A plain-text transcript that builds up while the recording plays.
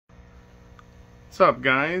What's up,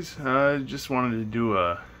 guys? Just wanted to do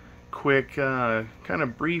a quick kind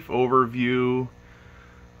of brief overview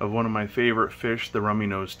of one of my favorite fish, the Rummy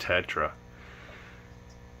Nose Tetra.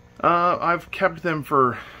 I've kept them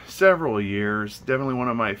for several years. Definitely one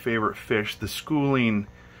of my favorite fish. The schooling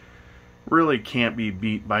really can't be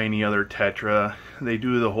beat by any other Tetra. They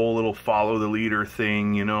do the whole little follow the leader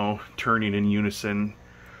thing, you know, turning in unison.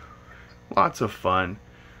 Lots of fun.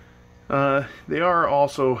 They are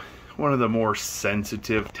also one of the more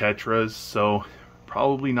sensitive tetras, so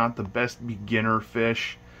probably not the best beginner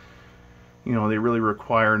fish. You know, they really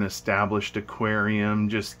require an established aquarium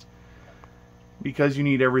just because you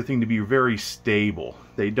need everything to be very stable.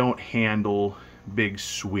 They don't handle big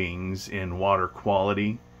swings in water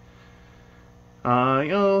quality. You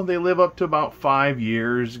know, they live up to about 5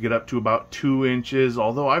 years, get up to about 2 inches,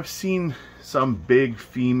 although I've seen some big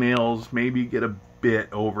females maybe get a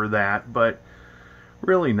bit over that, but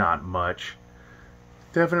really not much.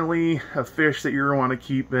 Definitely a fish that you're going to want to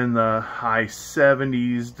keep in the high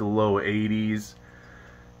 70s to low 80s.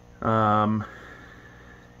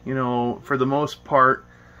 You know, for the most part,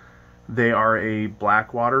 they are a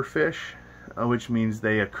blackwater fish, which means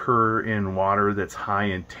they occur in water that's high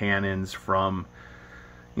in tannins from,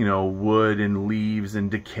 you know, wood and leaves and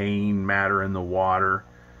decaying matter in the water.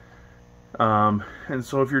 And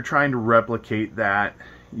so if you're trying to replicate that,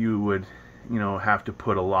 you would, you know, have to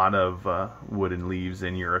put a lot of wood and leaves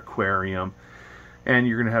in your aquarium, and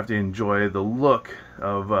you're gonna have to enjoy the look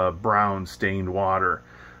of brown stained water.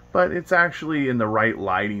 But it's actually, in the right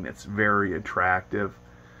lighting, it's very attractive.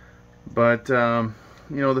 But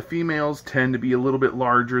you know, the females tend to be a little bit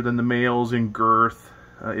larger than the males in girth,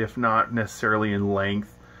 if not necessarily in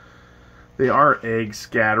length. They are egg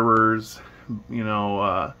scatterers, you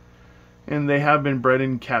know, and they have been bred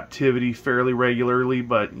in captivity fairly regularly,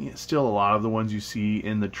 but still a lot of the ones you see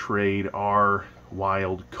in the trade are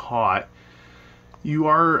wild caught. You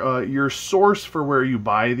are your source for where you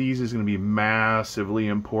buy these is going to be massively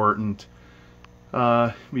important,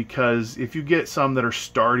 because if you get some that are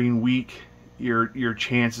starting weak, your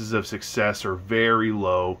chances of success are very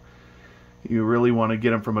low. You really want to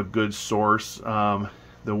get them from a good source. The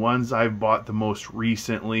ones I've bought the most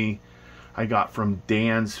recently I got from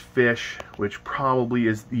Dan's Fish, which probably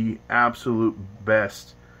is the absolute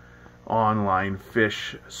best online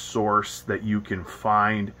fish source that you can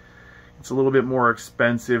find. It's a little bit more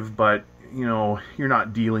expensive, but you know, you're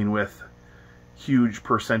not dealing with huge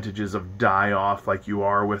percentages of die-off like you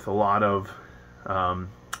are with a lot of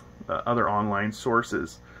other online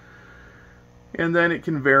sources. And then it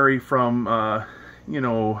can vary from you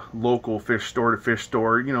know, local fish store to fish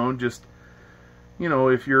store. You know, just, you know,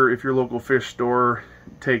 if your local fish store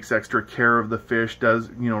takes extra care of the fish, does,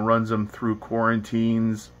 you know, runs them through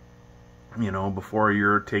quarantines, you know, before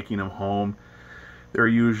you're taking them home, they're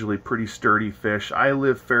usually pretty sturdy fish. I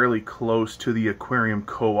live fairly close to the aquarium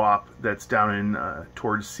co-op that's down in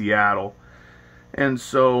towards Seattle, and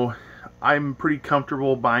so I'm pretty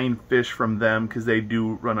comfortable buying fish from them because they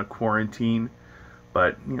do run a quarantine.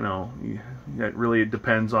 But you know, that really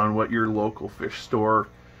depends on what your local fish store,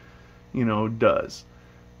 you know, does.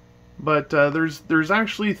 But there's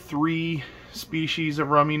actually 3 species of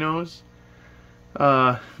Rummy Nose.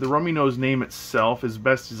 The Rummy Nose name itself, as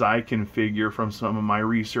best as I can figure from some of my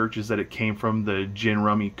research, is that it came from the Gin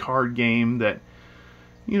Rummy card game that,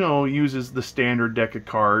 you know, uses the standard deck of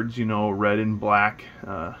cards, you know, red and black,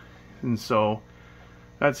 and so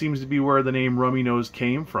that seems to be where the name Rummy Nose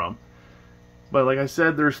came from. But like I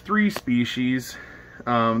said, there's 3 species.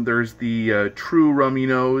 There's the true Rummy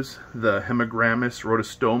Nose, the Hemigrammus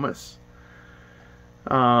rhodostomus,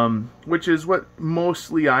 which is what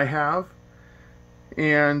mostly I have.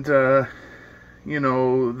 And, you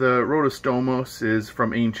know, the rhodostomos is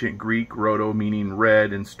from ancient Greek, rhodo meaning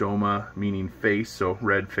red and stoma meaning face, so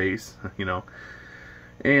red face, you know.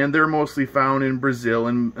 And they're mostly found in Brazil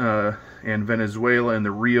and Venezuela and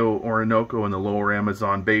the Rio Orinoco and the lower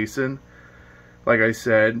Amazon basin. Like I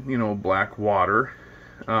said, you know, black water.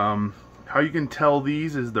 How you can tell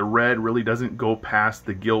these is the red really doesn't go past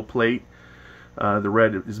the gill plate. The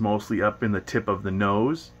red is mostly up in the tip of the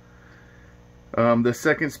nose. The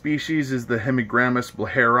second species is the Hemigrammus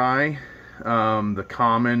blaheri, the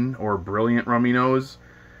common or brilliant Rummy Nose,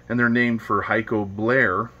 and they're named for Heiko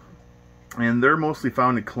Blair. And they're mostly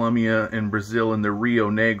found in Colombia and Brazil in the Rio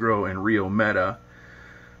Negro and Rio Meta,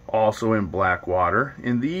 also in black water.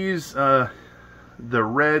 And these, the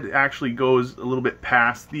red actually goes a little bit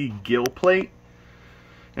past the gill plate,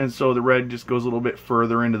 and so the red just goes a little bit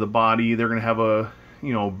further into the body. They're going to have a,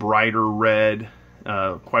 you know, brighter red,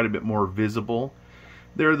 quite a bit more visible,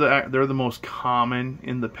 they're the most common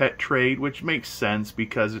in the pet trade, which makes sense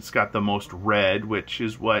because it's got the most red, which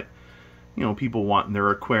is what, you know, people want in their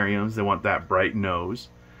aquariums. They want that bright nose.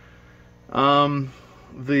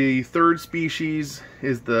 The third species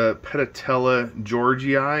is the Pedicella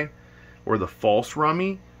georgii, or the false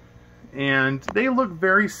rummy, and they look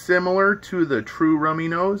very similar to the true rummy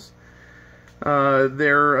nose.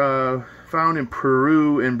 They're found in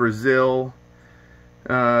Peru and Brazil,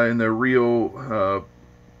 in the Rio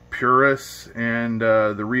Purus and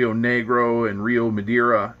the Rio Negro and Rio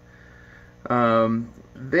Madeira.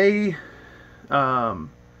 They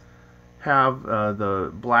have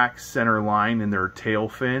the black center line in their tail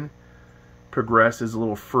fin. Progresses a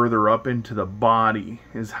little further up into the body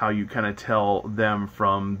is how you kind of tell them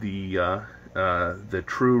from the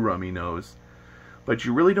true rummy nose. But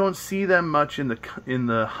you really don't see them much in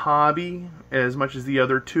the hobby as much as the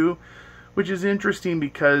other two, which is interesting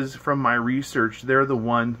because from my research, they're the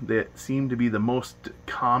one that seem to be the most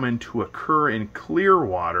common to occur in clear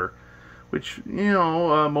water, which, you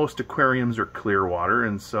know, most aquariums are clear water,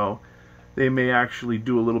 and so they may actually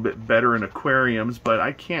do a little bit better in aquariums, but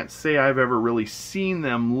I can't say I've ever really seen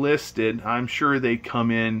them listed. I'm sure they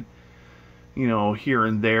come in, you know, here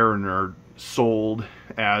and there and are sold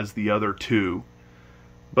as the other two.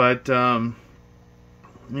 But, you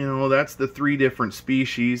know, that's the three different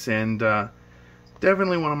species, and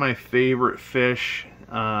definitely one of my favorite fish.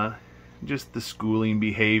 Just the schooling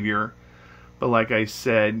behavior. But like I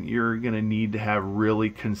said, you're going to need to have really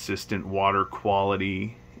consistent water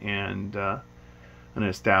quality and an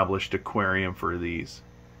established aquarium for these.